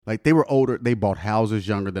Like they were older. They bought houses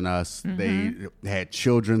younger than us. Mm-hmm. They had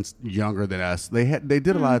children younger than us. They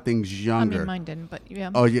did a lot of things younger. I mean, mine didn't, but yeah.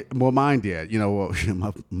 Oh yeah, well mine did. You know, well,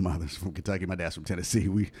 my mother's from Kentucky. My dad's from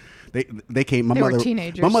Tennessee. They came. They were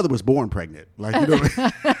teenagers. My mother was born pregnant. Like you know.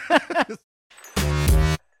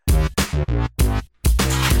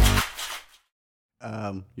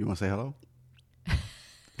 You want to say hello?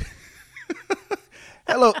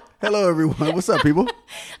 Hello, everyone. What's up, people?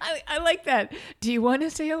 I like that. Do you want to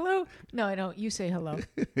say hello? No, I don't. You say hello.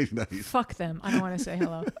 Nice. Fuck them. I don't want to say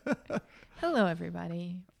hello. Hello,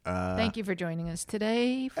 everybody. Thank you for joining us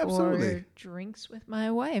today for Absolutely. Drinks with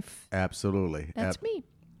My Wife. Absolutely. That's me.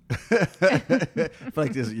 I feel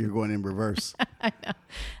like you're going in reverse.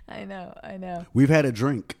 I know. We've had a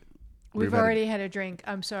drink. We've already had a drink.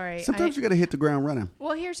 I'm sorry. Sometimes you got to hit the ground running.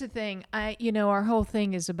 Well, here's the thing. Our whole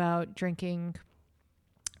thing is about drinking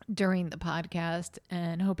during the podcast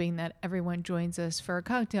and hoping that everyone joins us for a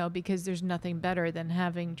cocktail because there's nothing better than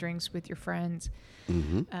having drinks with your friends.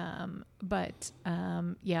 Mm-hmm.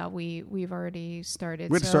 Yeah, we've already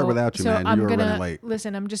started. We had to start without you, man. You were running late.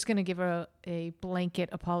 Listen, I'm just going to give a blanket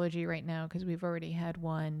apology right now because we've already had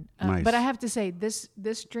one. Nice. But I have to say, this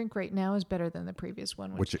drink right now is better than the previous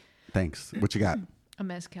one. Thanks. What you got? A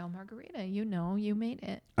mezcal margarita. You made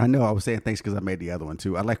it. I know. I was saying thanks because I made the other one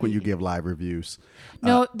too. I like when you give live reviews.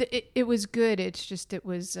 No, it was good. It's just it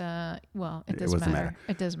was it doesn't matter.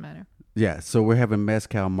 It doesn't matter. Yeah. So we're having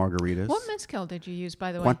mezcal margaritas. What mezcal did you use,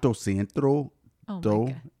 by the way? Cuánto centro Oh, do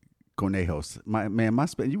my God.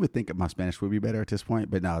 conejos. You would think my Spanish would be better at this point,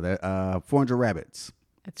 but no, 400 rabbits.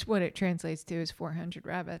 That's what it translates to is 400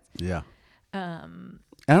 rabbits. Yeah.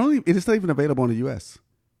 It's not even available in the U.S.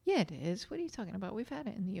 Yeah, it is. What are you talking about? We've had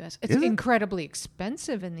it in the U.S. It's incredibly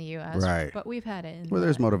expensive in the U.S., right? But we've had it.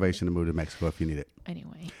 There's motivation to move to Mexico if you need it.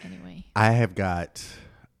 Anyway. I have got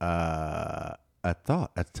a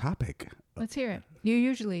topic. Let's hear it. You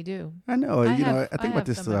usually do. I know. I think about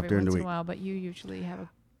this them stuff every during the once week. in a while, but you usually have a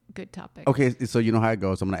good topic. Okay, so you know how it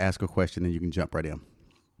goes. I'm going to ask a question and you can jump right in.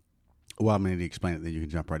 Well, I'm going to explain it, then you can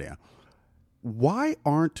jump right in. Why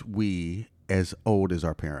aren't we as old as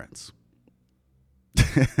our parents?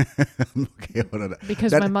 Okay, hold on.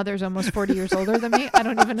 Because my mother's almost 40 years olher than me. I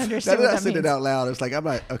don't even understand what that means. I said it out loud. It's like I'm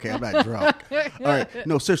not drunk. All right,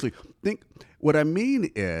 no, seriously. What I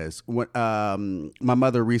mean is when my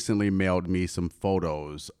mother recently mailed me some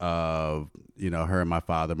photos of her and my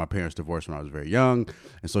father. My parents divorced when I was very young,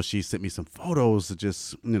 and so she sent me some photos. Of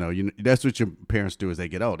just that's what your parents do as they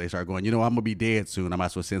get old. They start going, I'm gonna be dead soon. I might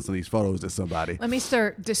as well send some of these photos to somebody. Let me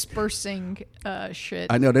start dispersing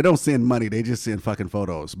shit. I know they don't send money; they just send fucking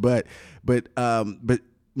photos. But my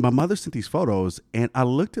mother sent these photos, and I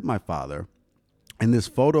looked at my father. And this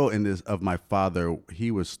photo of my father,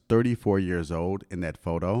 he was 34 years old in that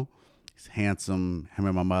photo. He's handsome, him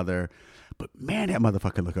and my mother. But man, that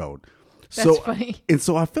motherfucker look old. That's funny. And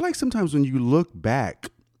so I feel like sometimes when you look back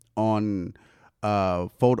on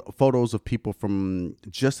photos of people from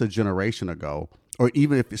just a generation ago, or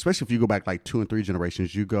especially if you go back like 2 and 3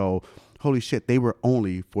 generations, you go, holy shit, they were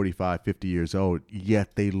only 45, 50 years old,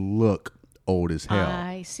 yet they look old as hell.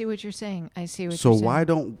 I see what you're saying. So why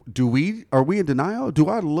are we in denial? Do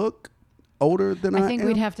I look older than I am? I think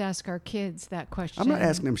we'd have to ask our kids that question. I'm not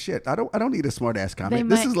asking them shit. I don't need a smart ass comment.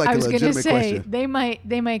 This is like a legitimate question. They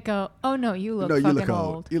might go, "Oh no, you look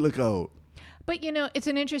old. You look old." But it's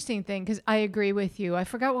an interesting thing because I agree with you. I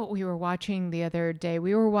forgot what we were watching the other day.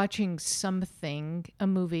 We were watching a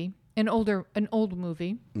movie, an old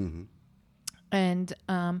movie. Mm-hmm. And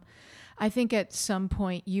I think at some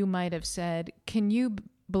point you might have said, "Can you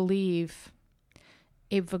believe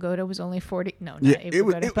Abe Vigoda was only 40?" No, not Abe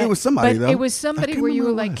Vigoda. It was somebody, though. It was somebody where you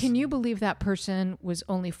were like, "Can you believe that person was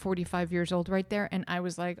only 45 years old right there?" And I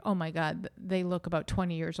was like, "Oh my God, they look about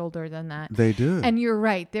 20 years older than that." They do. And you're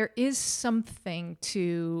right. There is something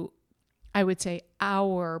to, I would say,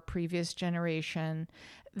 our previous generation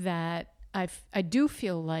that I do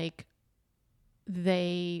feel like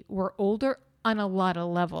they were older on a lot of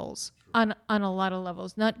levels. On a lot of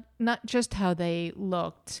levels, not just how they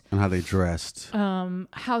looked and how they dressed,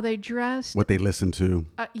 what they listened to.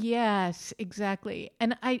 Yes, exactly.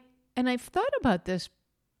 And I've thought about this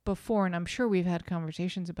before, and I'm sure we've had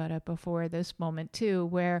conversations about it before this moment too,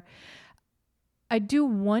 where I do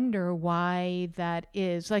wonder why that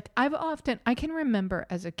is. Like I can remember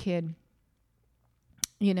as a kid,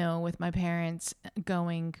 with my parents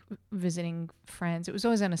visiting friends. It was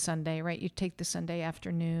always on a Sunday, right? You'd take the Sunday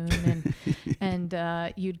afternoon and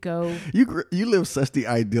you'd go. You live such the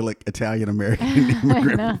idyllic Italian-American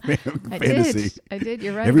immigrant fantasy. I did.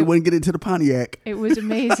 You're right. Everyone get into the Pontiac. It was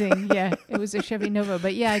amazing. Yeah, it was a Chevy Nova.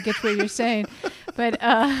 But yeah, I get what you're saying. But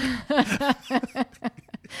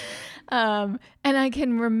and I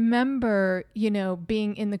can remember,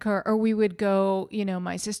 being in the car, or we would go,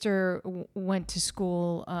 my sister went to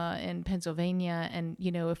school in Pennsylvania, and,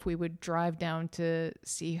 if we would drive down to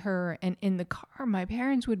see her, and in the car, my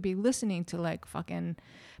parents would be listening to like fucking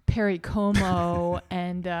Perry Como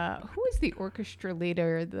and who is the orchestra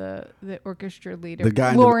leader? The orchestra leader, the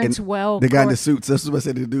guy Lawrence Welk. The guy in the suits. That's what I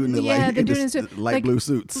said. The dude in the light blue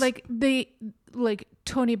suits. Like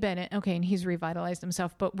Tony Bennett. Okay, and he's revitalized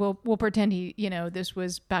himself, but we'll pretend he, this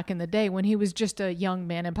was back in the day when he was just a young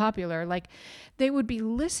man and popular. Like, they would be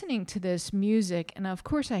listening to this music, and of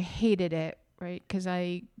course I hated it, right? Because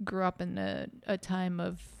I grew up in a time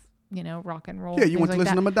of rock and roll. Yeah, you want to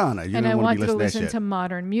listen to Madonna. And I wanted to listen to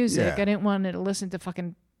modern music. Yeah. I didn't want to listen to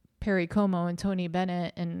fucking Perry Como and Tony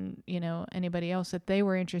Bennett and, anybody else that they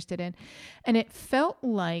were interested in. And it felt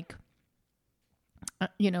like,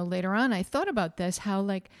 later on, I thought about this, how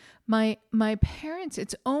like my parents,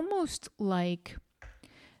 it's almost like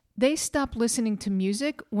they stopped listening to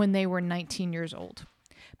music when they were 19 years old,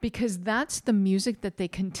 because that's the music that they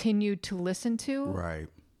continued to listen to. Right.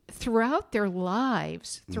 Throughout their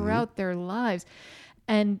lives,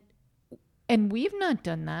 and we've not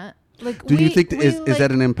done that. Like, do you think is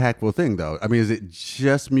that an impactful thing though? I mean, is it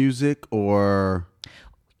just music or?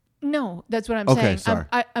 No, that's what I'm saying. Sorry.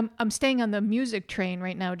 I'm staying on the music train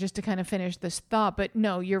right now just to kind of finish this thought. But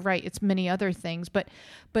no, you're right. It's many other things, but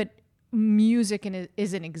music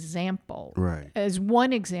is an example, right? As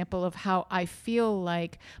one example of how I feel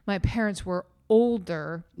like my parents were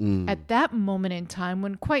older at that moment in time,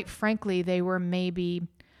 when quite frankly they were maybe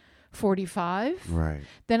 45. Right.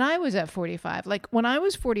 Then I was at 45. Like, when I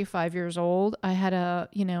was 45 years old, I had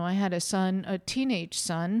a son, a teenage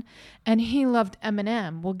son, and he loved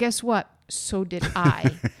Eminem. Well, guess what? So did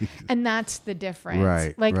I. And that's the difference.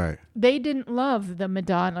 Right. Like, right. They didn't love the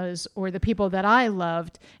Madonnas or the people that I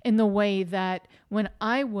loved in the way that when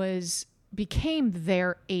I became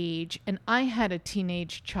their age and I had a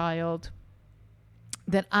teenage child,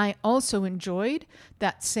 that I also enjoyed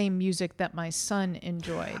that same music that my son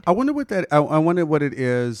enjoyed. I wonder what it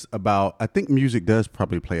is about. I think music does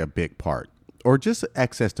probably play a big part, or just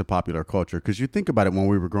access to popular culture. Because you think about it, when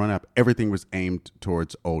we were growing up, everything was aimed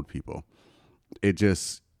towards old people. It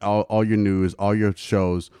just, all your news, all your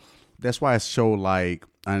shows. That's why a show like,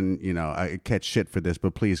 and I catch shit for this,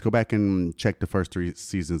 but please go back and check the first 3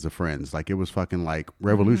 seasons of Friends. Like, it was fucking like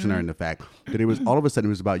revolutionary in the fact that it was all of a sudden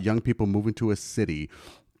it was about young people moving to a city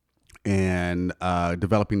and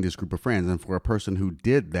developing this group of friends. And for a person who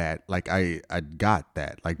did that, like, I got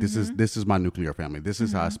that. Like, this is my nuclear family. This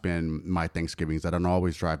is how I spend my Thanksgivings. I don't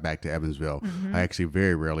always drive back to Evansville. I actually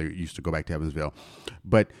very rarely used to go back to Evansville.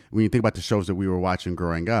 But when you think about the shows that we were watching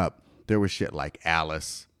growing up, there was shit like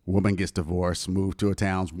Alice. Woman gets divorced, moved to a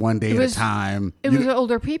town one day at a time. It was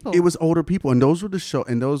older people. It was older people, and those were the show,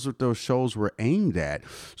 and those shows were aimed at.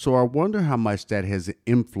 So I wonder how much that has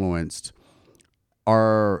influenced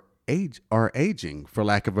our aging, for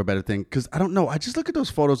lack of a better thing. Because I don't know. I just look at those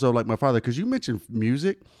photos of like my father. Because you mentioned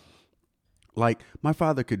music. Like, my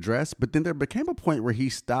father could dress, but then there became a point where he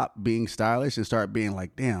stopped being stylish and started being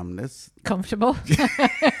like, damn, that's comfortable.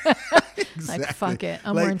 Exactly. Like, fuck it,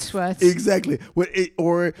 I'm wearing sweats. Exactly.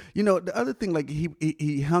 Or the other thing, like,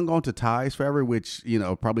 he hung on to ties forever, which,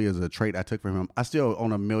 probably is a trait I took from him. I still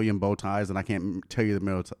own a million bow ties, and I can't tell you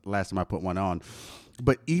the last time I put one on.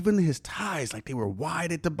 But even his ties, like, they were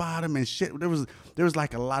wide at the bottom and shit. There was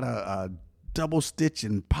like a lot of double stitch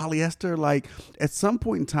and polyester. Like, at some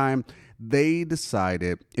point in time, they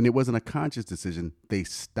decided, and it wasn't a conscious decision, they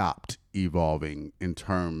stopped evolving in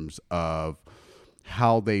terms of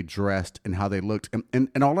how they dressed and how they looked.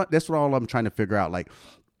 And all that's what all I'm trying to figure out. Like,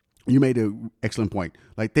 you made an excellent point.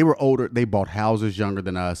 Like, they were older. They bought houses younger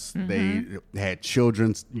than us. They had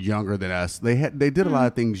children younger than us. They did a lot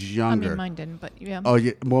of things younger. I mean, mine didn't, but yeah. Oh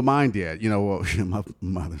yeah, well, mine did. My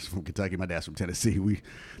mother's from Kentucky. My dad's from Tennessee.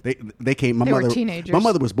 They came. They were teenagers. My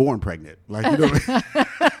mother was born pregnant. Like,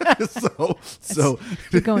 so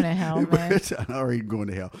you're going to hell, man. I'm already going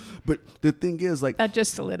to hell. But the thing is, like, that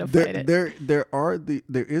just solidified it.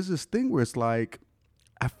 There is this thing where it's like,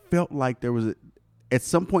 I felt like there was at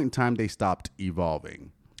some point in time they stopped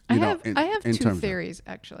evolving. I have two theories,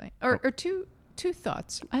 actually, or two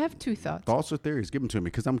thoughts. I have two thoughts. Thoughts or theories? Give them to me,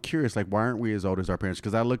 because I'm curious. Like, why aren't we as old as our parents?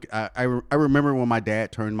 Because I remember when my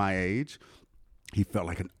dad turned my age, he felt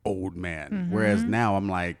like an old man. Whereas now I'm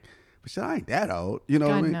like, but shit, I ain't that old. You know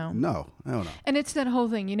what I mean? No. No, I don't know. And it's that whole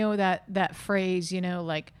thing, that phrase,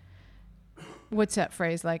 like, what's that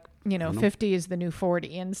phrase? Like, I don't know. 50 is the new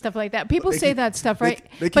 40 and stuff like that. People They say keep- that stuff, They, right?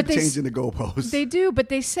 they keep But changing the goalposts. They do, but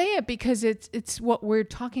they say it because it's what we're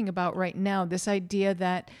talking about right now. This idea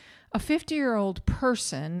that a 50-year-old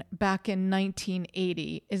person back in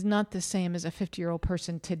 1980 is not the same as a 50-year-old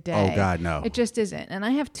person today. Oh, God, no. It just isn't. And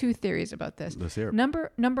I have two theories about this. Let's hear it.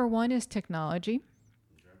 Number one is technology.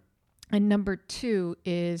 And number two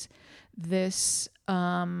is this,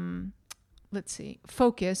 let's see,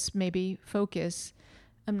 focus.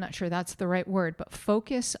 I'm not sure that's the right word, but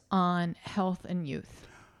focus on health and youth.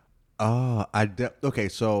 Oh, okay,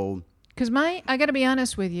 so... Because I got to be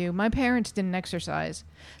honest with you, my parents didn't exercise.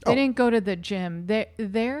 They didn't go to the gym.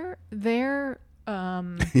 They're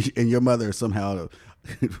and your mother is somehow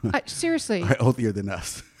seriously, healthier than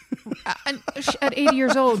us. at 80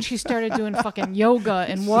 years old, she started doing fucking yoga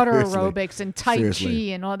and water Seriously. aerobics and Tai Seriously.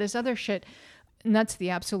 Chi and all this other shit. And that's the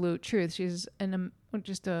absolute truth. She's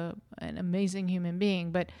just an amazing human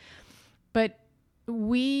being. But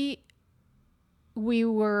we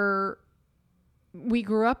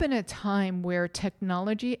grew up in a time where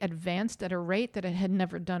technology advanced at a rate that it had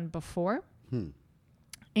never done before.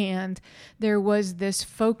 And there was this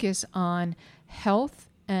focus on health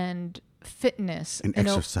and fitness And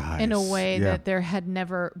exercise. in a way Yeah. that there had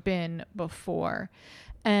never been before.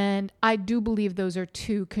 And I do believe those are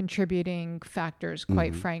two contributing factors,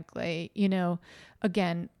 quite frankly.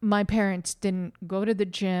 Again, my parents didn't go to the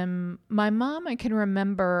gym. My mom, I can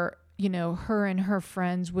remember, her and her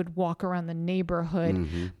friends would walk around the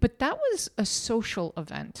neighborhood, but that was a social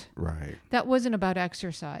event. Right. That wasn't about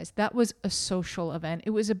exercise. That was a social event. It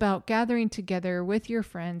was about gathering together with your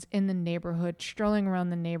friends in the neighborhood, strolling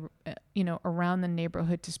around around the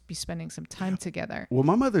neighborhood to be spending some time together. Well,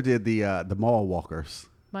 my mother did the mall walkers.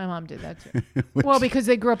 My mom did that too. Well, because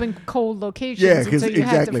they grew up in cold locations, Yeah, and because so you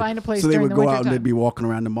had to find a place So they during would the go winter out and time. they'd be walking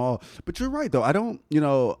around the mall. But you're right, though. I don't,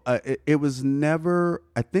 it was never.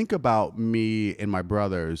 I think about me and my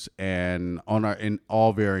brothers, and in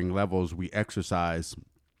all varying levels, we exercise.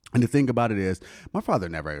 And the thing about it is, my father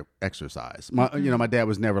never exercised. My dad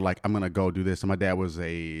was never like, I'm gonna go do this. And my dad was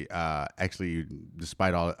actually,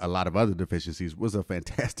 despite a lot of other deficiencies, was a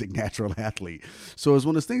fantastic natural athlete. So it was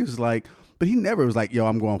one of those things like, but he never was like, yo,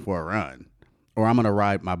 I'm going for a run, or I'm gonna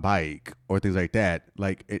ride my bike, or things like that.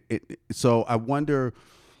 Like so I wonder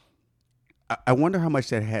how much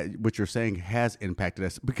that what you're saying has impacted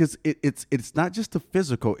us, because it's not just the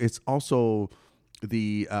physical, it's also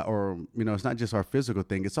it's not just our physical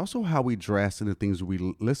thing. It's also how we dress and the things we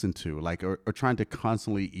listen to, like, or trying to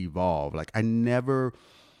constantly evolve. Like I don't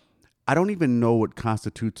even know what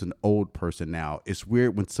constitutes an old person now. It's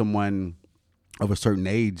weird when someone of a certain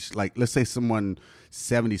age, like let's say someone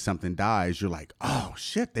 70 something dies, you're like, oh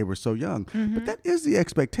shit, they were so young. But that is the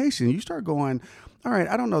expectation. You start going, all right,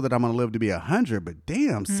 I don't know that I'm going to live to be 100, but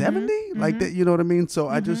damn, 70? Like that, you know what I mean? So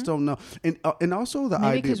I just don't know. And also the Maybe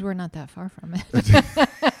idea, because we're not that far from it.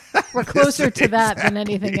 We're closer to that than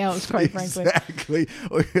anything else, quite frankly. Exactly.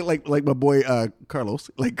 Or like my boy Carlos.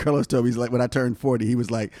 Like Carlos told me, he's like, when I turned 40, he was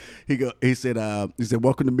like, he said,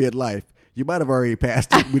 welcome to midlife. You might have already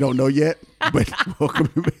passed it. We don't know yet, but welcome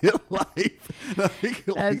to midlife.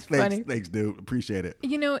 That's funny. Thanks, dude. Appreciate it.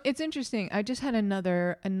 It's interesting. I just had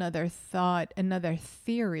another thought, another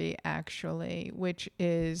theory, actually, which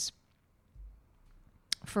is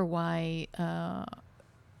for why I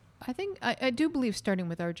think I do believe, starting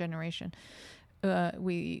with our generation,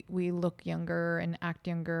 we look younger and act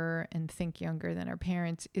younger and think younger than our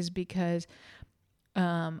parents, is because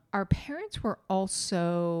our parents were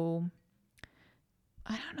also,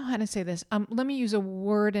 I don't know how to say this. Let me use a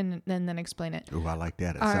word and then explain it. Oh, I like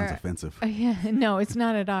that. It sounds offensive. Yeah, no, it's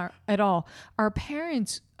not at all. Our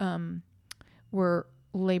parents were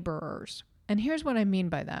laborers, and here's what I mean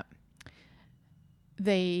by that.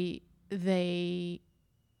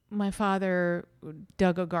 My father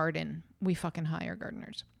dug a garden. We fucking hire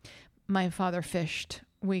gardeners. My father fished.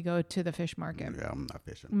 We go to the fish market. Yeah, I'm not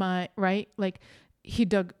fishing. He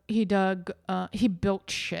built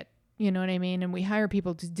shit. You know what I mean? And we hire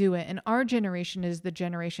people to do it. And our generation is the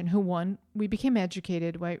generation who, one, we became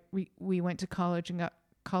educated. We went to college and got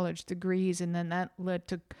college degrees, and then that led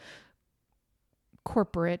to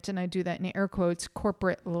corporate, and I do that in air quotes,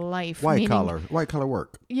 corporate life. White collar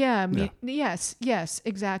work. Yeah. Yes,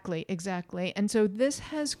 exactly. And so this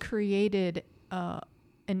has created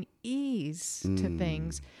an ease to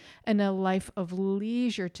things and a life of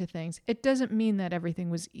leisure to things. It doesn't mean that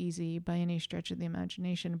everything was easy by any stretch of the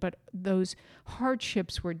imagination, but those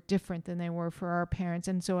hardships were different than they were for our parents.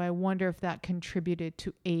 And so I wonder if that contributed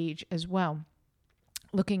to age as well.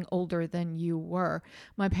 looking older than you were.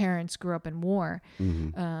 My parents grew up in war.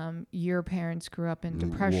 Your parents grew up in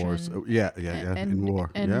depression. Wars. Yeah. In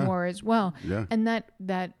war. And war as well. Yeah. And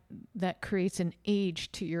that creates an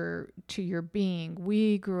age to your being.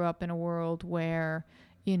 We grew up in a world where,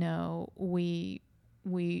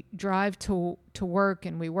 we drive to work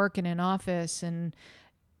and we work in an office, and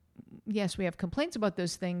yes, we have complaints about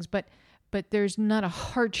those things, but there's not a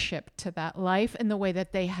hardship to that life in the way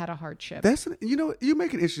that they had a hardship. That's, you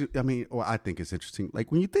make an issue. I mean, I think it's interesting.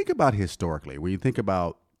 Like when you think about historically, when you think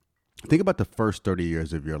about the first 30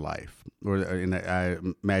 years of your life, and I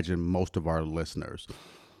imagine most of our listeners,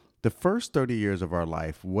 the first 30 years of our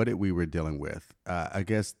life, what we were dealing with, I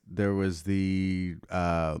guess there was the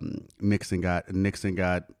Nixon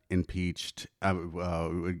got impeached. I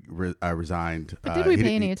resigned. But did we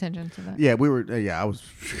pay any attention to that? Yeah, we were. I was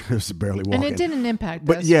barely walking. And it didn't impact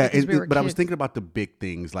but us. Yeah, but I was thinking about the big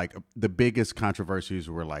things. Like the biggest controversies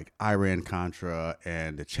were like Iran-Contra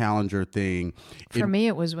and the Challenger thing. For me,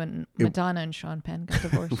 it was when Madonna and Sean Penn got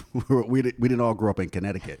divorced. we didn't all grow up in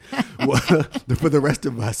Connecticut. For the rest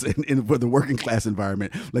of us, for the working class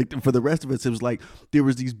environment, like for the rest of us, it was like there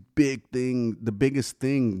was these big thing. The biggest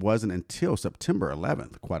thing wasn't until September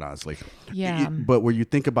 11th, quite honestly. Yeah. But when I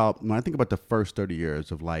think about the first 30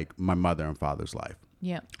 years of like my mother and father's life.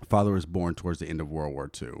 Yeah. Father was born towards the end of World War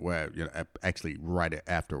II, actually right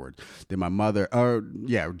afterwards. Then my mother,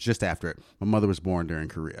 just after it, my mother was born during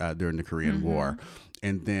the Korean War.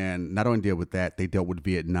 And then not only dealt with that, they dealt with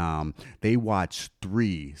Vietnam. They watched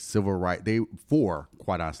four,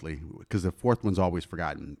 quite honestly, because the fourth one's always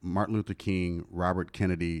forgotten. Martin Luther King, Robert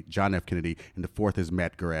Kennedy, John F. Kennedy, and the fourth is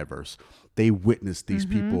Medgar Evers. They witnessed these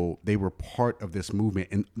people. They were part of this movement,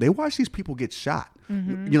 and they watched these people get shot,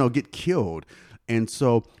 get killed. And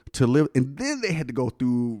so to live, and then they had to go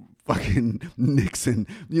through fucking Nixon.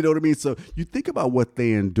 You know what I mean? So you think about what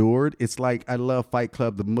they endured. It's like, I love Fight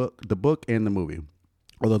Club, the book and the movie.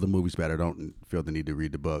 Although the movie's better, I don't feel the need to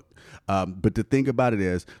read the book. But the thing about it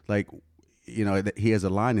is, like, he has a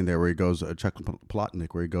line in there where he goes, Chuck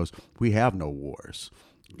Palahniuk, where he goes, "We have no wars.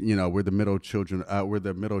 We're the middle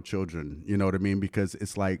children. You know what I mean? Because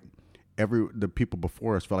it's like the people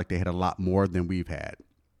before us felt like they had a lot more than we've had.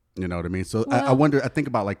 You know what I mean? So I wonder, I think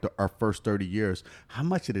about like our first 30 years, how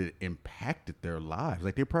much it impacted their lives.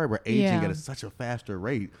 Like they probably were aging at such a faster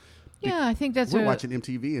rate. Yeah, I think we're watching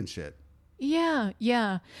MTV and shit.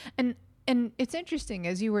 Yeah. And it's interesting,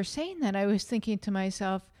 as you were saying that, I was thinking to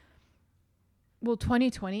myself, will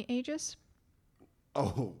 2020 age us?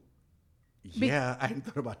 Oh, yeah. I hadn't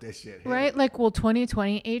thought about that shit. Right? Like, will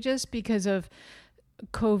 2020 age us because of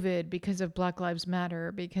COVID, because of Black Lives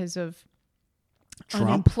Matter, because of Trump?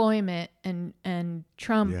 Unemployment and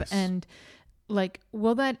Trump? Yes. And like,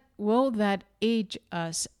 will that age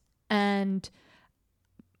us? And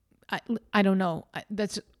I don't know.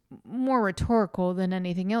 That's more rhetorical than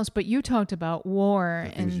anything else, but you talked about war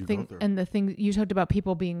and the thing you talked about,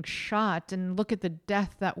 people being shot, and look at the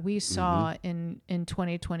death that we saw in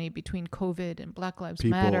 2020 between COVID and Black Lives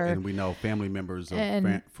Matter. And we know family members of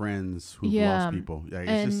friends who've lost people.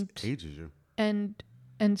 Yeah, just ages you. And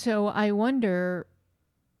so I wonder,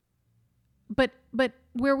 but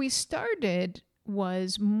where we started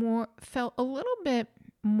felt a little bit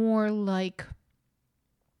more like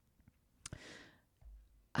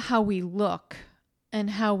how we look and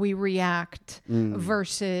how we react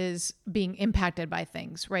versus being impacted by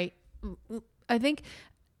things, right? I think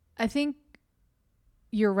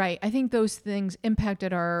you're right. I think those things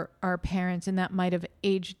impacted our parents, and that might have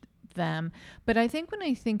aged them. But I think when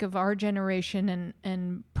I think of our generation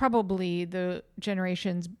and probably the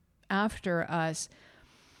generations after us,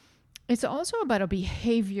 it's also about a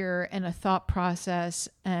behavior and a thought process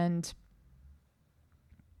and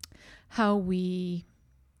how we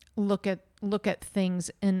look at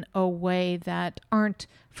things in a way that aren't,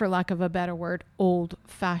 for lack of a better word,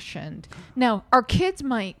 old-fashioned. Now, our kids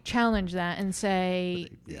might challenge that and say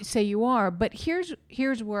you are, but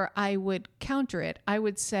here's where I would counter it. I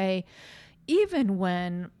would say, even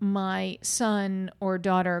when my son or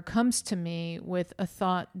daughter comes to me with a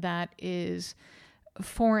thought that is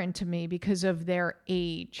foreign to me because of their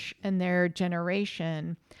age and their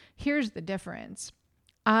generation, here's the difference.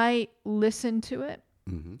 I listen to it.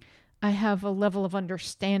 Mm-hmm. I have a level of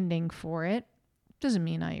understanding for it. Doesn't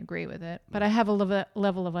mean I agree with it, but I have a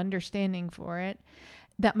level of understanding for it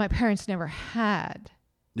that my parents never had.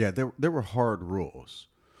 Yeah, there were hard rules.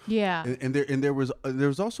 Yeah, and there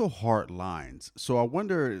was also hard lines. So I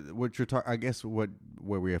wonder what you're talking. I guess where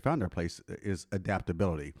we have found our place is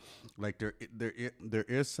adaptability. Like there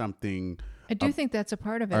is something. I do think that's a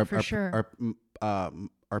part of it, for sure.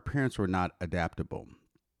 Our parents were not adaptable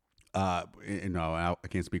I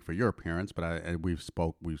can't speak for your parents, but we've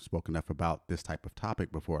spoke enough about this type of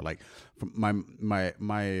topic before. Like,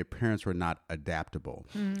 my parents were not adaptable,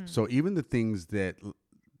 so even the things that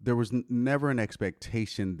there was never an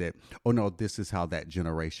expectation that, oh no, this is how that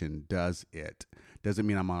generation does it. Doesn't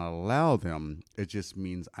mean I'm going to allow them. It just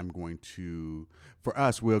means I'm going to. For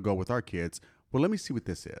us, we'll go with our kids. Well, let me see what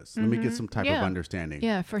this is. Let me get some type of understanding.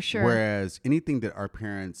 Yeah, for sure. Whereas anything that our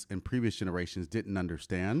parents and previous generations didn't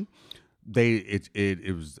understand,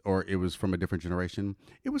 it was from a different generation.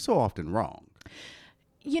 It was so often wrong.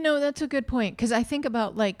 That's a good point, because I think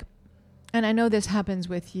about, like, and I know this happens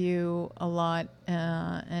with you a lot,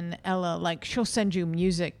 and Ella, like, she'll send you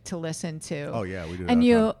music to listen to. Oh yeah, we do. And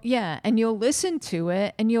you'll listen to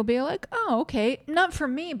it and you'll be like, oh, okay, not for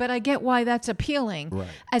me, but I get why that's appealing. Right.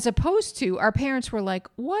 As opposed to our parents were like,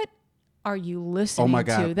 what are you listening my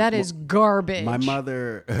God. to? That is garbage. My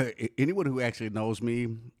mother, anyone who actually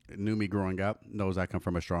knew me growing up, knows I come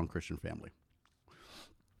from a strong Christian family.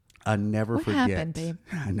 I never forget. What happened, babe?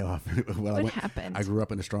 I know. What happened? I grew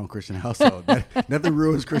up in a strong Christian household. Nothing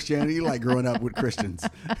ruins Christianity like growing up with Christians.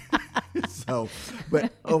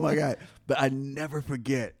 But oh my God! But I never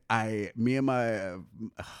forget. Me and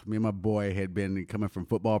my boy had been coming from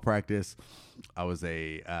football practice. It was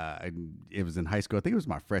in high school. I think it was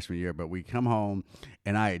my freshman year. But we come home,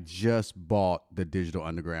 and I had just bought the Digital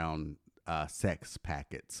Underground Sex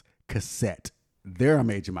Packets cassette. There,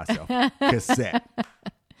 I'm aging myself. Cassette.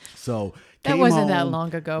 So that wasn't that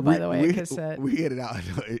long ago, by the way. A cassette. We had it out.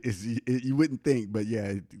 You wouldn't think, but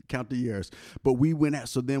yeah, count the years. But we went out.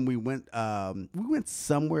 So then we went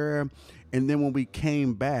somewhere, and then when we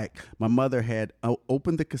came back, my mother had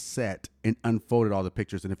opened the cassette and unfolded all the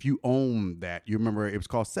pictures. And if you own that, you remember it was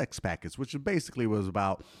called Sex Packets, which basically was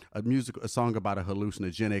about a song about a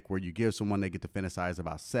hallucinogenic where you give someone, they get to fantasize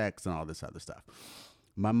about sex and all this other stuff.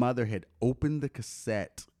 My mother had opened the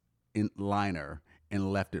cassette in liner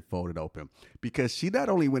and left it folded open because she not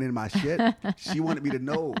only went in my shit, she wanted me to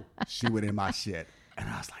know she went in my shit. And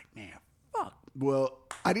I was like, man, fuck. Well,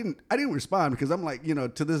 I didn't respond because I'm like,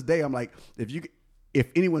 to this day, I'm like, if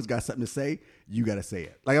anyone's got something to say, you got to say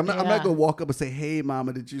it. Like, I'm not going to walk up and say, hey,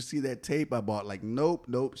 mama, did you see that tape I bought? Like, nope.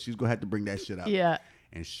 She's going to have to bring that shit up. Yeah.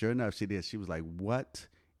 And sure enough, she did. She was like, what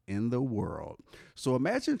in the world? So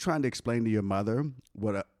imagine trying to explain to your mother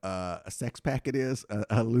what a sex packet is, a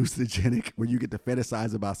hallucinogenic where you get to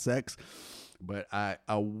fantasize about sex. But I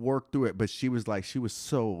worked through it. But she was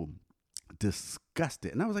so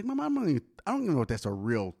disgusted. And I was like, Mom, I don't even know if that's a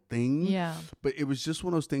real thing. Yeah. But it was just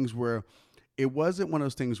one of those things where it wasn't one of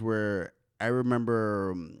those things where I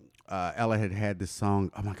remember Ella had this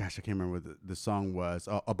song. Oh my gosh, I can't remember what the song was.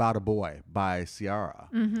 About a Boy by Ciara.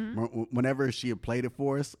 Mm-hmm. Whenever she had played it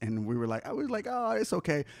for us, and I was like, oh, it's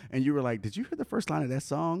okay. And you were like, did you hear the first line of that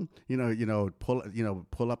song?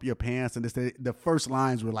 Pull up your pants, and the first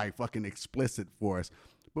lines were like fucking explicit for us.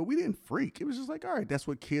 But we didn't freak. It was just like, all right, that's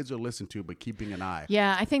what kids are listening to, but keeping an eye.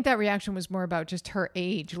 Yeah, I think that reaction was more about just her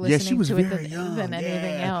age, listening to it than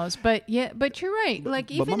anything else. But you're right. Like,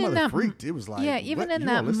 but even my in that, freaked. It was like, even in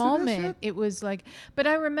that moment, it was like. But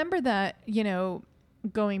I remember that,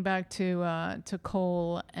 going back to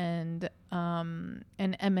Cole and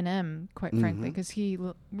Eminem, quite frankly, because he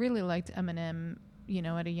really liked Eminem,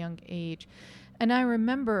 at a young age, and I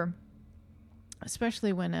remember,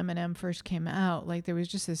 especially when Eminem first came out, like, there was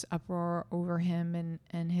just this uproar over him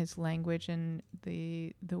and his language and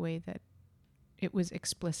the way that it was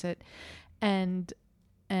explicit. And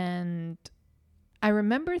I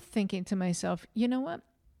remember thinking to myself, you know what?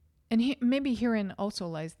 And maybe herein also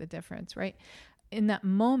lies the difference, right? In that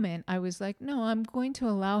moment, I was like, no, I'm going to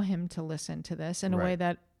allow him to listen to this in a way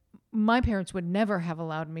that my parents would never have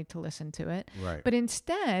allowed me to listen to it. Right. But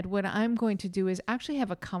instead, what I'm going to do is actually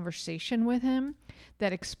have a conversation with him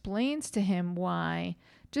that explains to him why,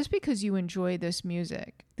 just because you enjoy this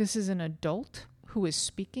music, this is an adult who is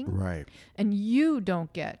speaking. Right. And you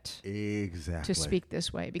don't get to speak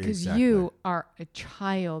this way because you are a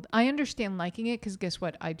child. I understand liking it because guess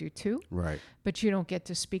what? I do too. Right. But you don't get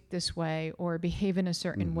to speak this way or behave in a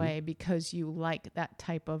certain way because you like that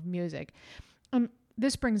type of music.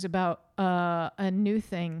 This brings about a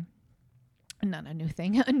new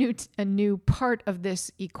part of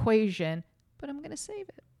this equation, but I'm going to save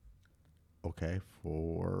it. Okay,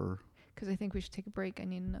 because I think we should take a break. I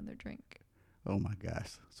need another drink. Oh my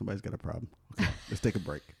gosh, somebody's got a problem. Okay, let's take a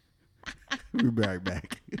break. We'll be right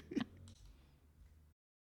back.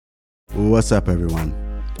 What's up, everyone?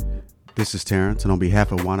 This is Terrence, and on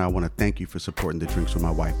behalf of Juana, I want to thank you for supporting the Drinks with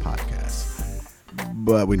My Wife podcast.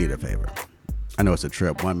 But we need a favor. I know it's a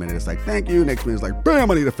trip. 1 minute it's like, thank you. Next minute it's like, bam,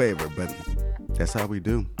 I need a favor. But that's how we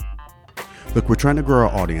do. Look, we're trying to grow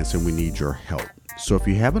our audience and we need your help. So if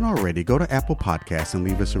you haven't already, go to Apple Podcasts and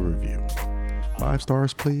leave us a review. 5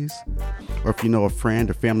 stars, please. Or if you know a friend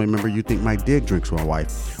or family member you think might dig Drinks with My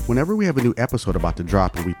Wife, whenever we have a new episode about to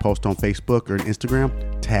drop and we post on Facebook or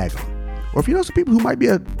Instagram, tag them. Or if you know some people who might be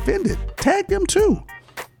offended, tag them too.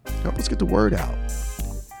 Help us get the word out.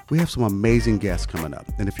 We have some amazing guests coming up.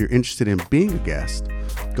 And if you're interested in being a guest,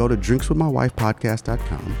 go to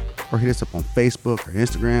drinkswithmywifepodcast.com or hit us up on Facebook or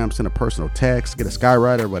Instagram, send a personal text, get a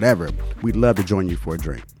skywriter, whatever. We'd love to join you for a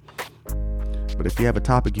drink. But if you have a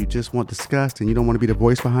topic you just want discussed and you don't want to be the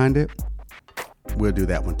voice behind it, we'll do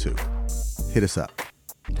that one too. Hit us up.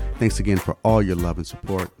 Thanks again for all your love and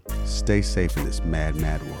support. Stay safe in this mad,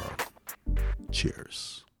 mad world.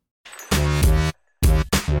 Cheers.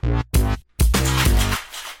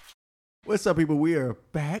 What's up, people? We are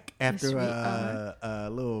back after a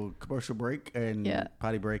little commercial break and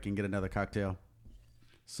potty break and get another cocktail.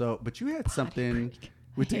 So, but you had something.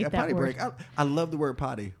 We took a potty break. I love the word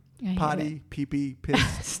potty. Potty, pee-pee,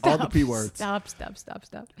 piss, all the P words. Stop.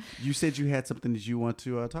 You said you had something that you want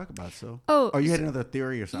to talk about. So, you had another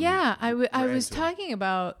theory or something. Yeah, I was talking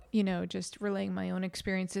about, just relaying my own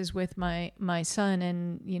experiences with my son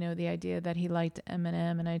and, the idea that he liked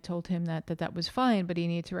Eminem. And I told him that was fine, but he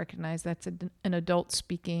needed to recognize that's an adult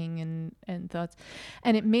speaking and thoughts.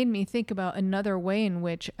 And it made me think about another way in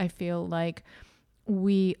which I feel like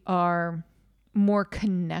we are more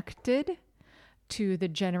connected to the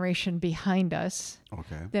generation behind us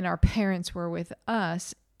than our parents were with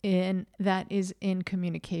us, and that is in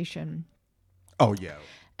communication. Oh yeah.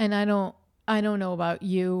 And I don't know about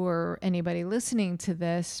you or anybody listening to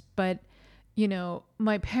this, but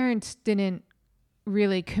my parents didn't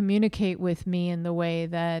really communicate with me in the way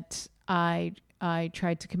that I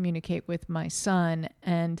tried to communicate with my son,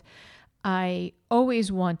 and I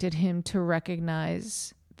always wanted him to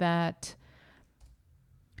recognize that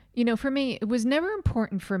for me, it was never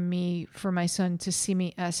important for my son to see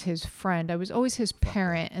me as his friend. I was always his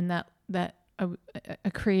parent, and that I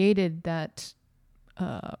created that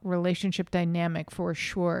relationship dynamic for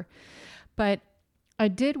sure. But I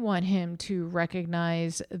did want him to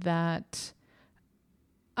recognize that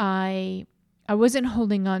I wasn't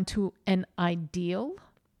holding on to an ideal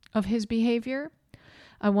of his behavior.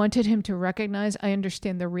 I wanted him to recognize I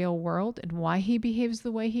understand the real world and why he behaves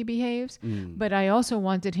the way he behaves. But I also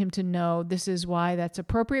wanted him to know this is why that's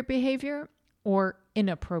appropriate behavior or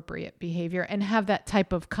inappropriate behavior, and have that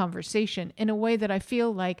type of conversation in a way that I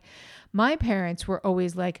feel like my parents were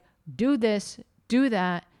always like, do this, do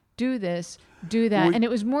that, do this, do that. And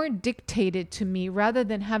it was more dictated to me rather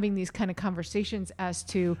than having these kind of conversations as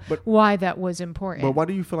to why that was important. But why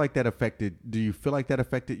do you feel like that affected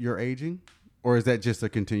your aging? Or is that just a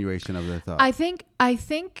continuation of the thought? I think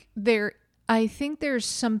there's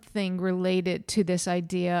something related to this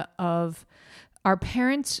idea of our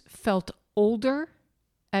parents felt older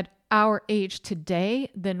at our age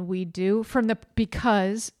today than we do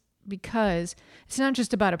because it's not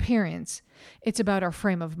just about appearance, it's about our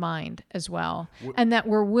frame of mind as well. And that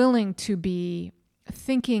we're willing to be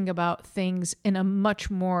thinking about things in a much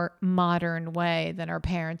more modern way than our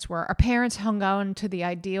parents were. Our parents hung on to the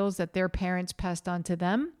ideals that their parents passed on to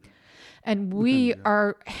them. And we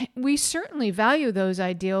certainly value those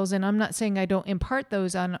ideals. And I'm not saying I don't impart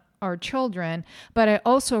those on our children, but I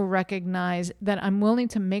also recognize that I'm willing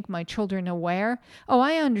to make my children aware.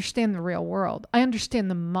 I understand the real world. I understand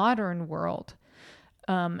the modern world.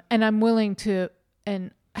 And I'm willing to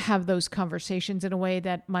have those conversations in a way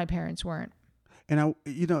that my parents weren't. And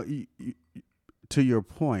to your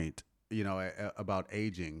point, about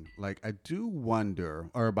aging, like I do wonder,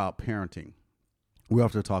 or about parenting, we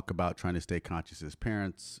often talk about trying to stay conscious as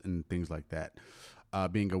parents and things like that,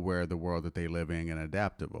 being aware of the world that they live in and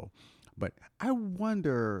adaptable. But I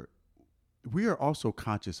wonder, we are also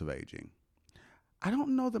conscious of aging. I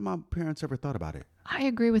don't know that my parents ever thought about it. I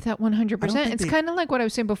agree with that 100%. It's kind of like what I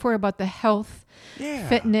was saying before about the health,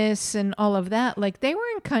 fitness, and all of that. Like, they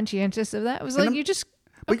weren't conscientious of that. It was like, you just...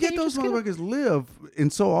 But yet those motherfuckers live,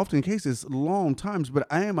 in so often cases, long times. But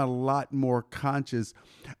I am a lot more conscious.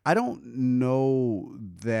 I don't know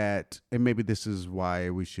that, and maybe this is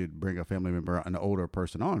why we should bring a family member, an older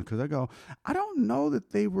person on, because I don't know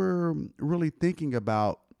that they were really thinking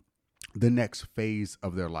about the next phase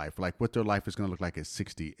of their life, like what their life is going to look like at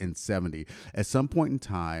 60 and 70. At some point in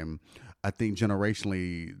time, I think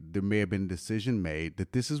generationally, there may have been a decision made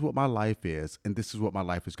that this is what my life is and this is what my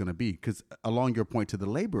life is going to be. Because along your point to the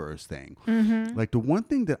laborers thing, like the one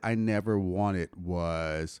thing that I never wanted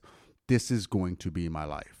was this is going to be my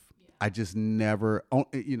life. I just never,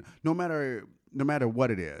 no matter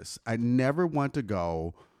what it is, I never want to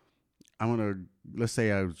go, let's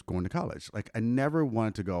say I was going to college. Like I never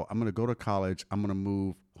wanted to go, I'm going to go to college. I'm going to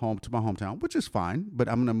move home to my hometown, which is fine, but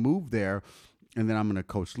I'm going to move there and then I'm going to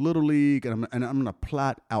coach Little League and I'm going to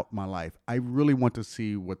plot out my life. I really want to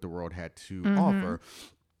see what the world had to offer.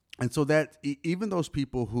 And so that even those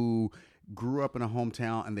people who grew up in a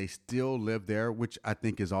hometown and they still live there, which I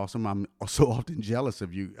think is awesome. I'm so often jealous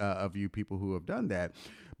of you people who have done that.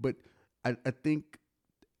 But I think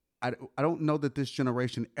I don't know that this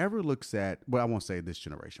generation ever looks at, well, I won't say this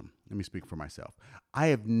generation. Let me speak for myself. I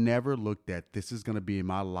have never looked at this is going to be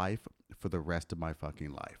my life for the rest of my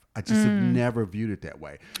fucking life. I just have never viewed it that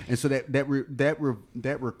way. And so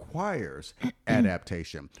that requires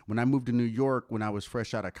adaptation. When I moved to New York when I was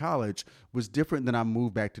fresh out of college was different than I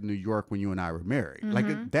moved back to New York when you and I were married.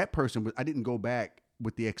 Like that person, I didn't go back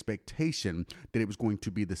with the expectation that it was going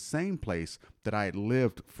to be the same place that I had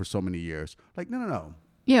lived for so many years. Like, no.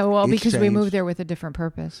 Yeah, well, It's because we changed. moved there with a different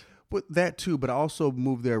purpose. But that too, but I also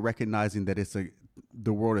moved there recognizing that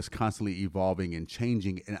the world is constantly evolving and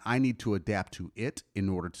changing, and I need to adapt to it in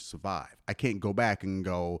order to survive. I can't go back and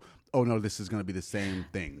go, oh no, this is going to be the same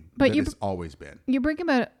thing that it's always been. You bring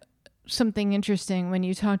about something interesting when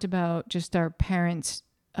you talked about just our parents'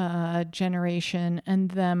 generation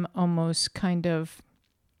and them almost kind of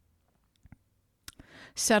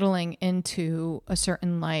settling into a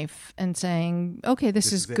certain life and saying, okay,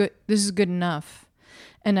 this is good. This is good enough.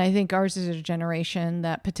 And I think ours is a generation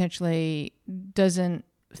that potentially doesn't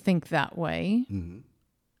think that way.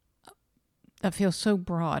 That feels so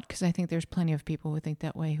broad because I think there's plenty of people who think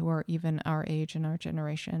that way who are even our age and our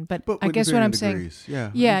generation. But I guess what I'm saying,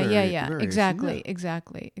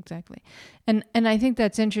 exactly. And I think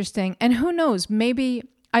that's interesting. And who knows, maybe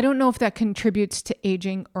I don't know if that contributes to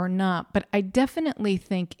aging or not, but I definitely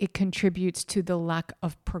think it contributes to the lack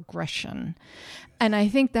of progression. And I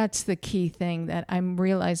think that's the key thing that I'm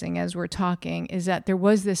realizing as we're talking is that there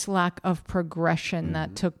was this lack of progression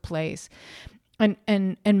that took place. And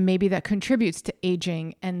maybe that contributes to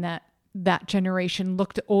aging and that generation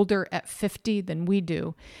looked older at 50 than we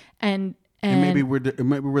do. And maybe we're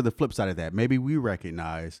the flip side of that. Maybe we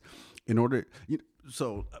recognize in order,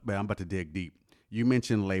 so man, I'm about to dig deep. You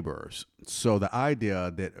mentioned laborers. So the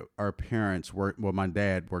idea that our parents my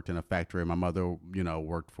dad worked in a factory and my mother,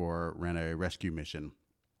 ran a rescue mission.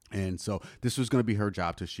 And so this was going to be her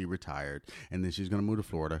job till she retired. And then she's going to move to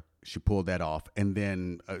Florida. She pulled that off. And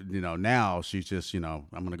then, now she's just, I'm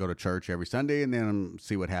going to go to church every Sunday and then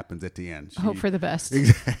see what happens at the end. Hope for the best.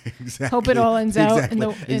 Exactly. Hope it all ends out.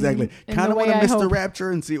 Exactly. Kind of want to miss the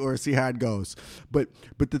rapture and see how it goes. But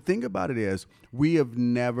the thing about it is we have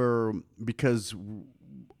never, because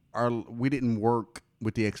we didn't work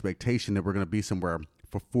with the expectation that we're going to be somewhere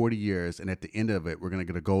for 40 years, and at the end of it, we're going to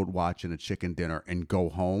get a gold watch and a chicken dinner and go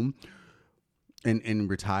home and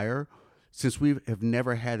retire. Since we have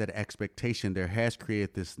never had that expectation, there has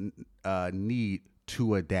created this need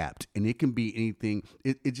to adapt. And it can be anything.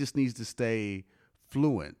 It just needs to stay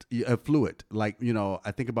fluid. Like,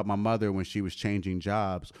 I think about my mother when she was changing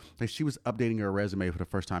jobs. Like she was updating her resume for the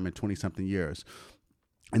first time in 20-something years.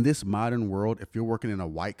 In this modern world, if you're working in a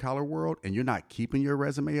white collar world and you're not keeping your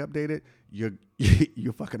resume updated,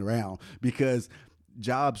 you're fucking around because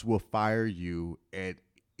jobs will fire you at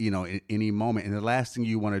any moment. And the last thing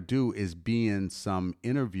you want to do is be in some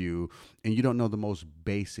interview and you don't know the most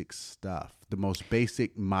basic stuff, the most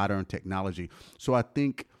basic modern technology. So I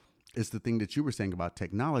think it's the thing that you were saying about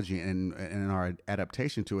technology and our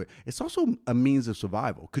adaptation to it. It's also a means of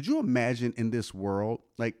survival. Could you imagine in this world,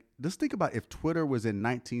 like, let's think about if Twitter was in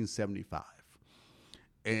 1975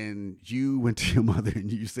 and you went to your mother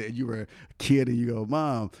and you said you were a kid and you go,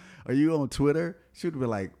 Mom, are you on Twitter? She would be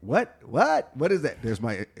like, what is that? There's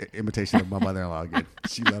my imitation of my mother-in-law again.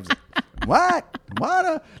 She loves it. What?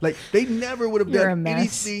 Like they never would have done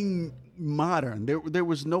anything modern. There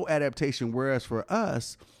was no adaptation. Whereas for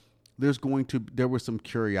us, there was some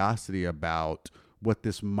curiosity about what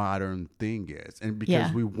this modern thing is. And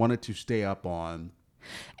because we wanted to stay up on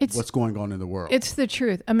what's going on in the world. It's the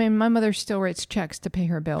truth. I mean, my mother still writes checks to pay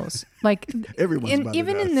her bills. Like everyone's mother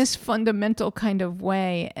even does. In this fundamental kind of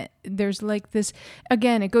way, there's like this,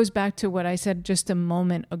 again, it goes back to what I said just a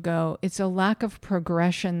moment ago. It's a lack of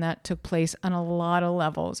progression that took place on a lot of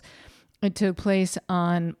levels. It took place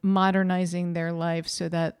on modernizing their life so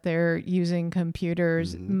that they're using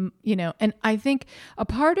computers, and I think a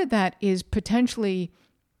part of that is potentially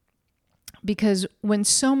because when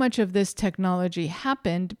so much of this technology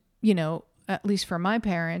happened, at least for my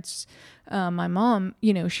parents, my mom,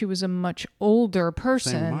 she was a much older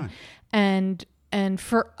person and And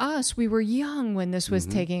for us, we were young when this was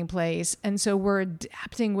taking place. And so we're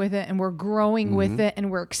adapting with it and we're growing with it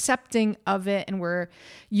and we're accepting of it and we're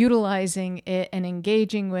utilizing it and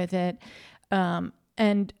engaging with it.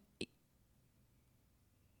 And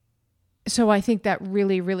so I think that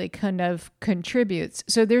really, really kind of contributes.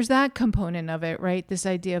 So there's that component of it, right? This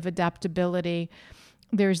idea of adaptability.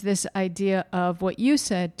 There's this idea of what you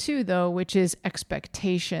said too, though, which is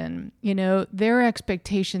expectation. You know, their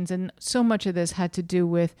expectations, and so much of this had to do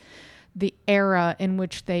with the era in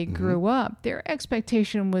which they grew up. Their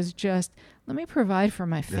expectation was just, let me provide for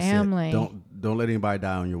my family. Don't let anybody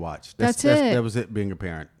die on your watch. That's it. That was it, being a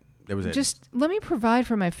parent. That was it. Just let me provide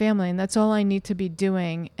for my family, and that's all I need to be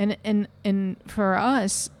doing. And for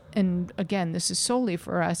us, and again, this is solely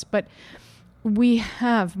for us, but we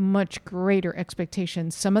have much greater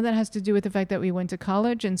expectations. Some of that has to do with the fact that we went to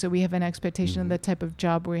college, and so we have an expectation of the type of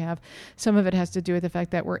job we have. Some of it has to do with the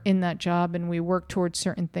fact that we're in that job and we work towards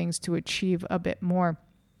certain things to achieve a bit more.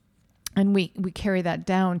 And we carry that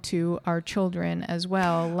down to our children as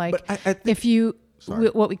well. Like, I think, if you...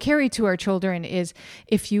 What we carry to our children is,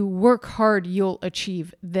 if you work hard, you'll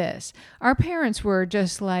achieve this. Our parents were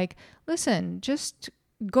just like, listen, just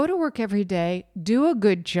go to work every day, do a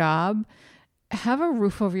good job, have a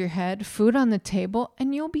roof over your head, food on the table,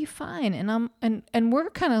 and you'll be fine. And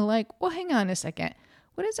we're kind of like, well, hang on a second.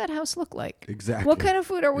 What does that house look like? Exactly. What kind of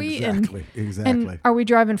food are we eating? Exactly. And are we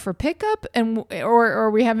driving for pickup? Or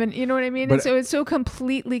are we having, you know what I mean? But and so it's so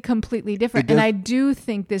completely different. And I do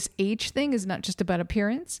think this age thing is not just about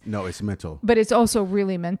appearance. No, it's mental. But it's also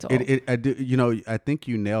really mental. I do. You know, I think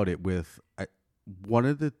you nailed it with one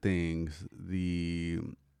of the things. The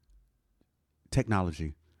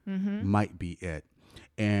technology might be it,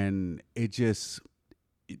 and it just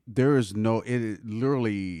there is no. It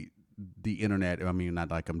literally. The internet, I mean, not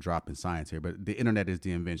like I'm dropping science here, but the internet is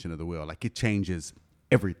the invention of the wheel. Like, it changes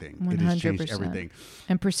everything. 100%. It has changed everything.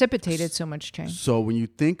 And precipitated so much change. So when you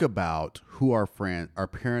think about who our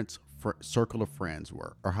parents' circle of friends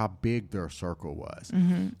were, or how big their circle was,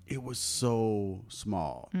 it was so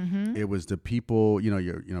small. It was the people,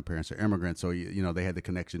 your parents are immigrants, so you know they had the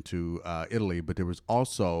connection to Italy, but there was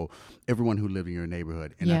also everyone who lived in your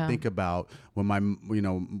neighborhood. And I think about with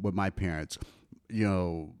my parents,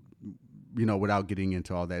 without getting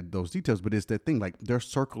into all those details, but it's that thing, like, their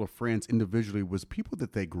circle of friends individually was people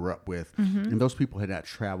that they grew up with, and those people had not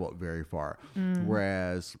traveled very far.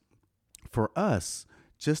 Whereas for us,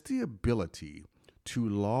 just the ability to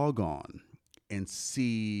log on and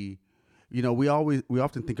see, we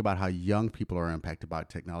often think about how young people are impacted by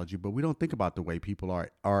technology, but we don't think about the way people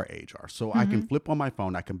our age are. So I can flip on my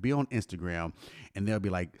phone, I can be on Instagram, and they'll be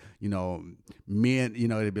like, men,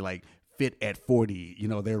 it'll be like, fit at 40,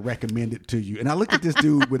 they're recommended to you. And I look at this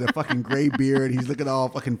dude with a fucking gray beard. He's looking all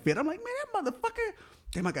fucking fit. I'm like, man, that motherfucker,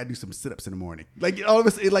 damn, I gotta do some sit-ups in the morning. Like, all of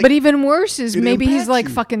us, like. But even worse is maybe he's like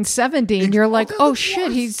fucking 70, and you're like, oh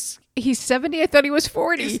shit, he's 70. I thought he was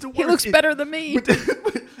 40. He looks better than me.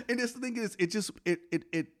 And this thing is,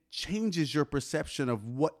 it changes your perception of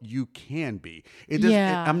what you can be.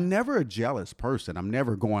 I'm never a jealous person. I'm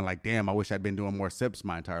never going like, damn, I wish I'd been doing more sips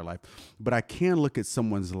my entire life. But I can look at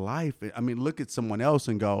someone's life. Look at someone else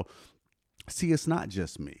and go, see, it's not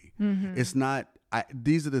just me. It's not.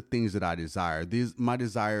 These are the things that I desire. My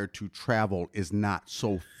desire to travel is not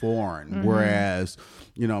so foreign. Whereas,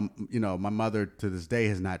 my mother to this day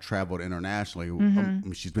has not traveled internationally.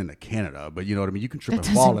 She's been to Canada, but you know what I mean. You can trip and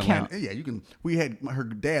fall. Yeah, you can. Her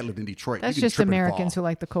dad lived in Detroit. That's just Americans who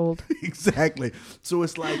like the cold. Exactly. So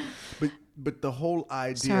it's like, but the whole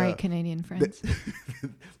idea. Sorry, Canadian friends.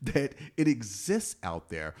 That it exists out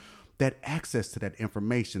there. That access to that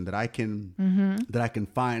information that I can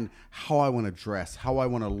find how I want to dress, how I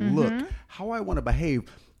want to look, how I want to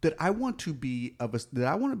behave, that I want to be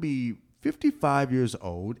 55 years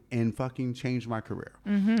old and fucking change my career.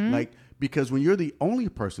 Like, because when you're the only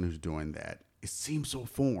person who's doing that, it seems so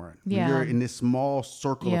foreign. When you're in this small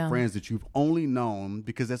circle of friends that you've only known,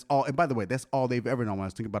 because that's all, and by the way, that's all they've ever known when I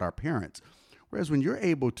was thinking about our parents. Whereas when you're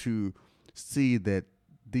able to see that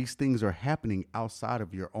these things are happening outside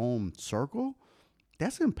of your own circle,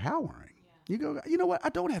 that's empowering. You go, you know what? I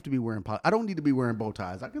don't have to be wearing I don't need to be wearing bow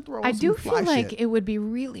ties. I can throw on some fly shit. I do feel like it would be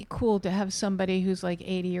really cool to have somebody who's like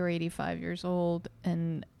 80 or 85 years old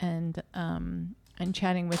and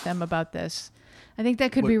chatting with them about this. I think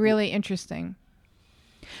that could be really interesting.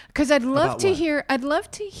 Because I'd love to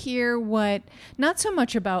hear what, not so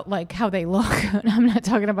much about like how they look. I'm not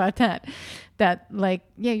talking about that. That like,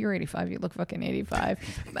 yeah, you're 85, you look fucking 85.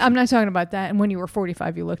 I'm not talking about that. And when you were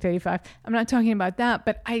 45, you looked 85. I'm not talking about that.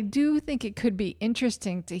 But I do think it could be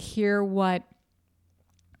interesting to hear what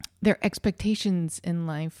their expectations in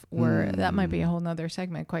life were, that might be a whole nother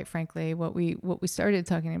segment, quite frankly. What we started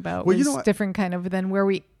talking about was different kind of than where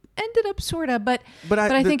we ended up sort of, but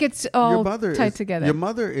I think it's all tied together. Your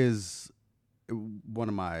mother is one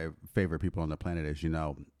of my favorite people on the planet, as you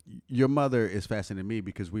know. Your mother is fascinating to me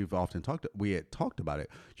because we had talked about it.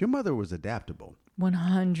 Your mother was adaptable.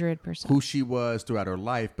 100%. Who she was throughout her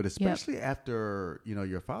life, but especially after,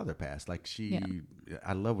 your father passed. Like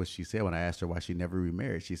I love what she said when I asked her why she never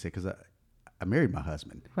remarried. She said, because I married my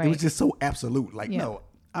husband. Right. It was just so absolute. Like, no,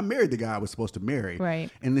 I married the guy I was supposed to marry.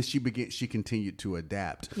 Right. And then she continued to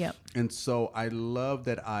adapt. Yep. And so I love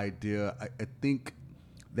that idea. I think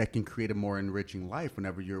that can create a more enriching life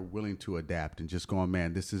whenever you're willing to adapt and just going,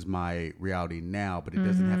 man, this is my reality now, but it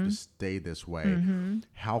doesn't have to stay this way.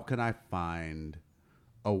 How can I find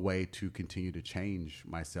a way to continue to change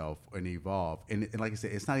myself and evolve? And like I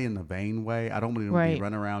said, it's not in a vain way. I don't want to be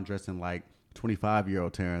running around dressing like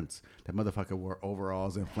 25-year-old Terrence. That motherfucker wore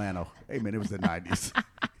overalls and flannel. Hey, man, it was the 90s.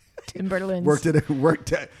 Timberlands.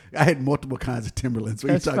 Worked at. I had multiple kinds of Timberlands.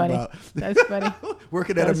 What are you talking about? That's funny.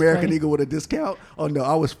 Working at American Eagle with a discount? Oh, no,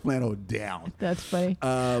 I was flannel down. That's funny.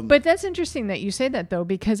 But that's interesting that you say that, though,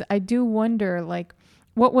 because I do wonder, like,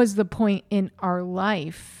 what was the point in our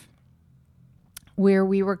life where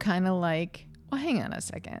we were kind of like, well, hang on a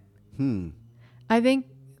second. I think,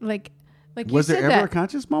 like was there ever a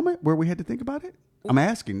conscious moment where we had to think about it? I'm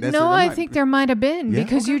asking. I think there might have been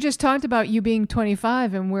because you just talked about you being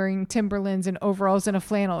 25 and wearing Timberlands and overalls and a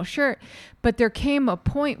flannel shirt. But there came a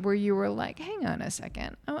point where you were like, hang on a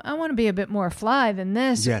second. I want to be a bit more fly than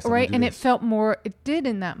this. Yes, right. And it felt more, it did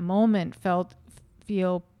in that moment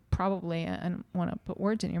feel probably, I don't want to put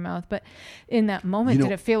words in your mouth, but in that moment,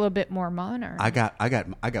 did it feel a bit more modern? I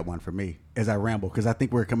got one for me as I ramble because I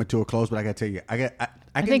think we're coming to a close, but I got to tell you,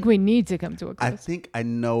 I think we need to come to a close. I think I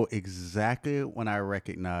know exactly when I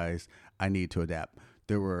recognize I need to adapt.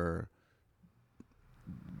 There were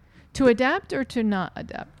to adapt or to not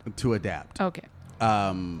adapt? To adapt. Okay.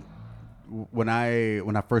 When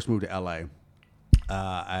I first moved to LA,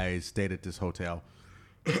 I stayed at this hotel.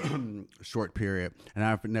 Short period, and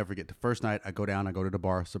I never forget the first night I go to the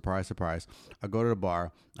bar. Surprise, surprise. I go to the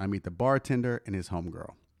bar. I meet the bartender and his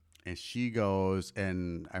homegirl, and she goes,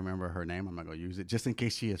 and I remember her name. I'm not gonna use it just in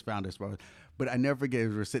case she has found us. But I never forget.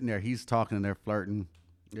 We're sitting there. He's talking and they're flirting.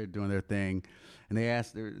 They're doing their thing, and they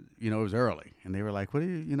asked her. It was early, and they were like, "What are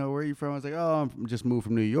you? Where are you from?" I was like, "Oh, I'm just moved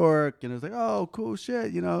from New York." And it was like, "Oh, cool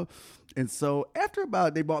shit," And so after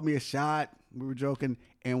about, they bought me a shot. We were joking,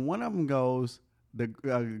 and one of them goes. The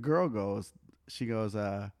girl goes, she goes,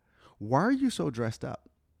 why are you so dressed up?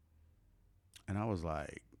 And I was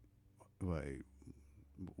like, wait,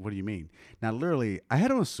 what do you mean? Now, literally, I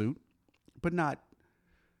had on a suit, but not,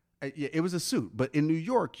 it was a suit. But in New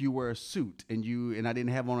York, you wear a suit, and I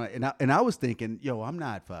didn't have on and I was thinking, yo, I'm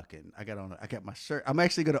not fucking. I got my shirt. I'm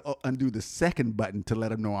actually gonna undo the second button to let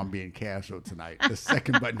them know I'm being casual tonight. The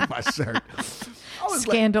second button of my shirt.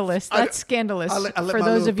 Scandalous. That's scandalous. For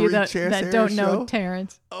those of you that don't know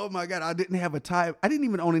Terrence. Oh my God, I didn't have a tie. I didn't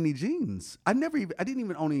even own any jeans. I didn't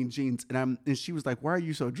even own any jeans. And she was like, "Why are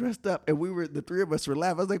you so dressed up?" And the three of us were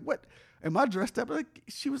laughing. I was like, "What? Am I dressed up?"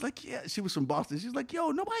 She was like, "Yeah." She was from Boston. She was like,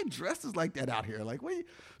 "Yo, nobody dresses like that out here. Like,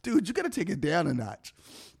 dude, you got to take it down a notch."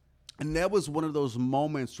 And that was one of those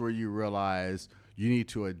moments where you realize you need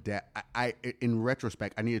to adapt. In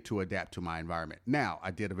retrospect, I needed to adapt to my environment. Now,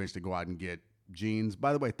 I did eventually go out and get jeans.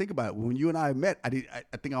 By the way, think about it. When you and I met, I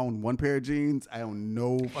think I owned one pair of jeans. I own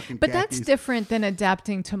no fucking But khakis. That's different than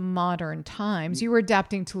adapting to modern times. You were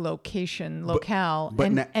adapting to locale,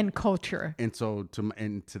 and culture. And so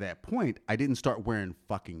to that point, I didn't start wearing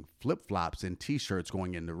fucking flip-flops and t-shirts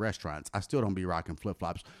going into restaurants. I still don't be rocking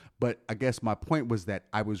flip-flops. But I guess my point was that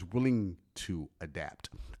I was willing to adapt.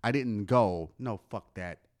 I didn't go, no, fuck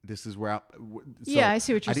that. This is where I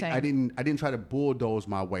see what you're saying. I didn't try to bulldoze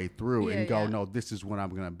my way through and go, no, this is what I'm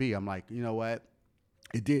going to be. I'm like, you know what?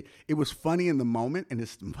 It was funny in the moment, and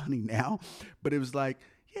it's funny now, but it was like,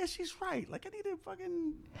 yeah, she's right. Like, I need to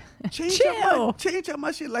fucking change up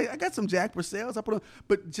my shit. Like, I got some Jack Purcells. I put on,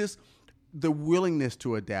 but just the willingness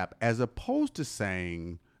to adapt, as opposed to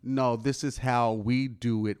saying, no, this is how we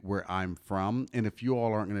do it where I'm from, and if you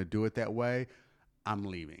all aren't going to do it that way, I'm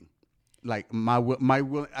leaving. Like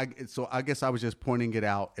so I guess I was just pointing it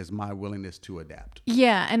out as my willingness to adapt.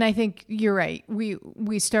 Yeah, and I think you're right.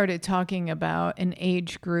 We started talking about an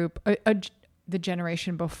age group, the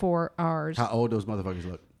generation before ours. How old those motherfuckers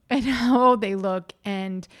look. And how old they look,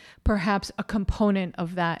 and perhaps a component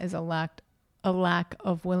of that is a lack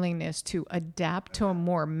of willingness to adapt to a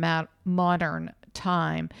more modern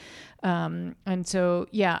time. And so,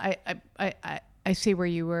 yeah, I see where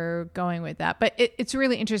you were going with that, but it's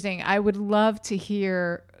really interesting. I would love to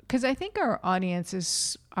hear, because I think our audience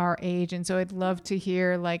is our age, and so I'd love to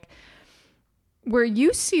hear like where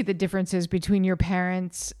you see the differences between your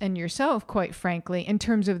parents and yourself, quite frankly, in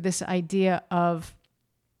terms of this idea of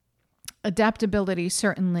adaptability,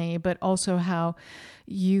 certainly, but also how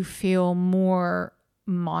you feel more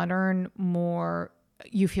modern,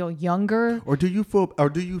 you feel younger. Or do you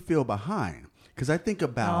feel behind? Because I think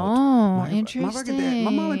about interesting. My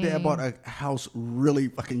mom and dad bought a house really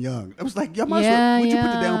fucking young. I was like, y'all might as well, would you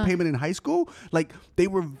put the down payment in high school? Like, they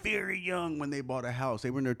were very young when they bought a house. They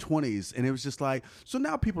were in their 20s. And it was just like, so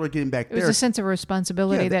now people are getting back there. It was a sense of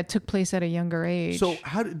responsibility that took place at a younger age. So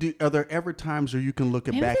are there ever times where you can look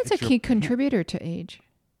back? Maybe that's a key contributor to age.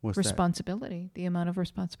 What's responsibility, the amount of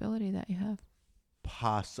responsibility that you have.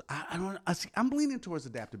 I don't. I'm leaning towards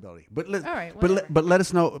adaptability, but let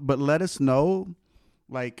us know. But let us know,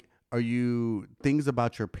 like, are you things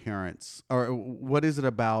about your parents, or what is it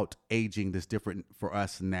about aging that's different for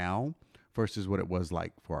us now versus what it was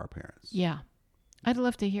like for our parents? Yeah, I'd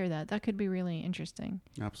love to hear that. That could be really interesting.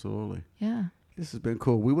 Absolutely. Yeah. This has been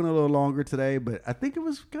cool. We went a little longer today, but I think it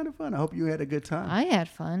was kind of fun. I hope you had a good time. I had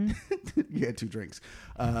fun. You had 2 drinks.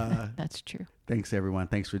 That's true. Thanks, everyone.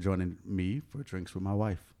 Thanks for joining me for Drinks with My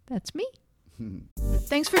Wife. That's me.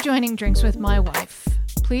 Thanks for joining Drinks with My Wife.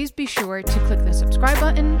 Please be sure to click the subscribe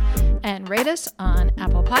button and rate us on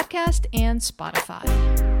Apple Podcast and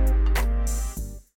Spotify.